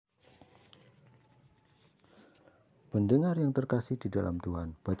Pendengar yang terkasih di dalam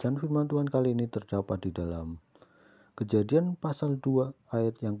Tuhan, bacaan firman Tuhan kali ini terdapat di dalam Kejadian pasal 2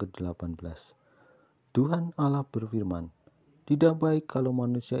 ayat yang ke-18. Tuhan Allah berfirman, "Tidak baik kalau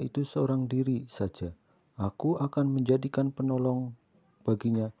manusia itu seorang diri saja. Aku akan menjadikan penolong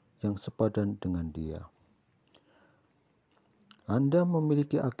baginya yang sepadan dengan dia." Anda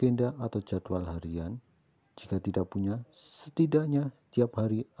memiliki agenda atau jadwal harian? Jika tidak punya, setidaknya tiap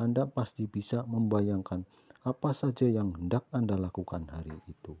hari Anda pasti bisa membayangkan apa saja yang hendak Anda lakukan hari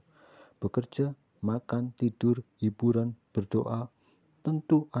itu. Bekerja, makan, tidur, hiburan, berdoa,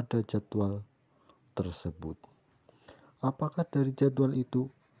 tentu ada jadwal tersebut. Apakah dari jadwal itu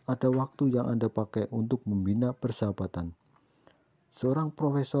ada waktu yang Anda pakai untuk membina persahabatan? Seorang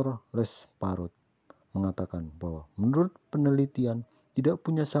profesor les parut mengatakan bahwa menurut penelitian, tidak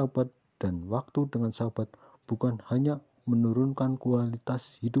punya sahabat dan waktu dengan sahabat bukan hanya menurunkan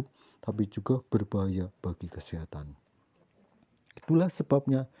kualitas hidup, tapi juga berbahaya bagi kesehatan. Itulah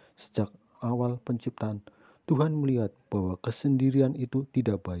sebabnya sejak awal penciptaan, Tuhan melihat bahwa kesendirian itu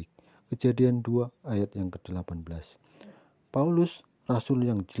tidak baik. Kejadian 2 ayat yang ke-18. Paulus, rasul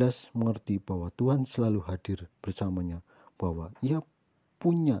yang jelas mengerti bahwa Tuhan selalu hadir bersamanya, bahwa ia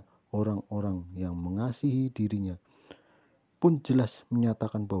punya orang-orang yang mengasihi dirinya, pun jelas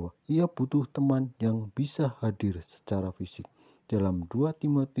menyatakan bahwa ia butuh teman yang bisa hadir secara fisik dalam 2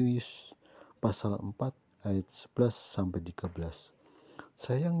 Timotius pasal 4 ayat 11-13.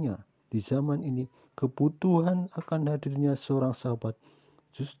 Sayangnya, di zaman ini kebutuhan akan hadirnya seorang sahabat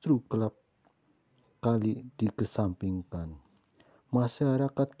justru kerap kali dikesampingkan.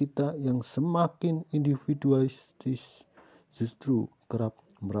 Masyarakat kita yang semakin individualistis justru kerap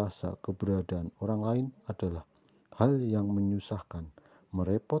merasa keberadaan orang lain adalah hal yang menyusahkan,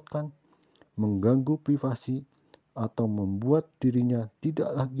 merepotkan, mengganggu privasi, atau membuat dirinya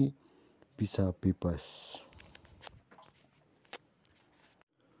tidak lagi bisa bebas.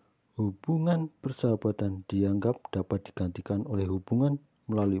 Hubungan persahabatan dianggap dapat digantikan oleh hubungan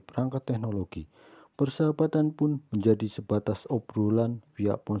melalui perangkat teknologi. Persahabatan pun menjadi sebatas obrolan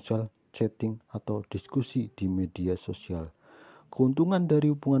via ponsel, chatting, atau diskusi di media sosial. Keuntungan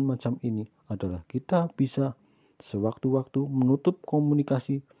dari hubungan macam ini adalah kita bisa sewaktu-waktu menutup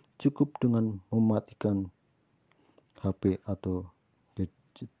komunikasi cukup dengan mematikan HP atau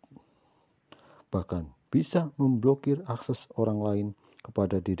gadget. Bahkan bisa memblokir akses orang lain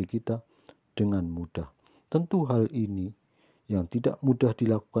kepada diri kita dengan mudah. Tentu hal ini yang tidak mudah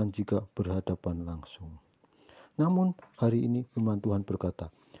dilakukan jika berhadapan langsung. Namun hari ini firman Tuhan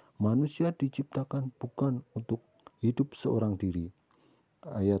berkata, manusia diciptakan bukan untuk hidup seorang diri.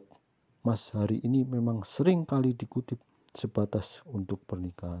 Ayat Mas hari ini memang sering kali dikutip sebatas untuk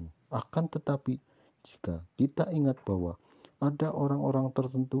pernikahan. Akan tetapi jika kita ingat bahwa ada orang-orang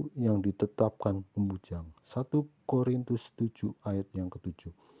tertentu yang ditetapkan membujang. 1 Korintus 7 ayat yang ke-7.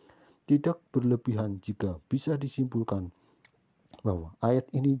 Tidak berlebihan jika bisa disimpulkan bahwa ayat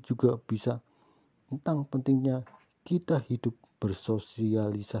ini juga bisa tentang pentingnya kita hidup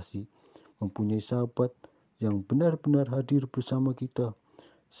bersosialisasi, mempunyai sahabat yang benar-benar hadir bersama kita,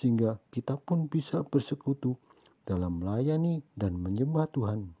 sehingga kita pun bisa bersekutu dalam melayani dan menyembah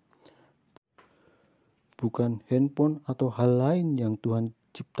Tuhan. Bukan handphone atau hal lain yang Tuhan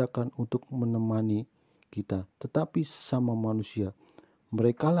ciptakan untuk menemani kita, tetapi sesama manusia.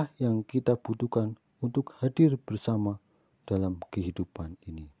 Merekalah yang kita butuhkan untuk hadir bersama dalam kehidupan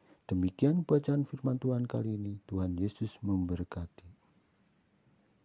ini. Demikian bacaan firman Tuhan kali ini. Tuhan Yesus memberkati.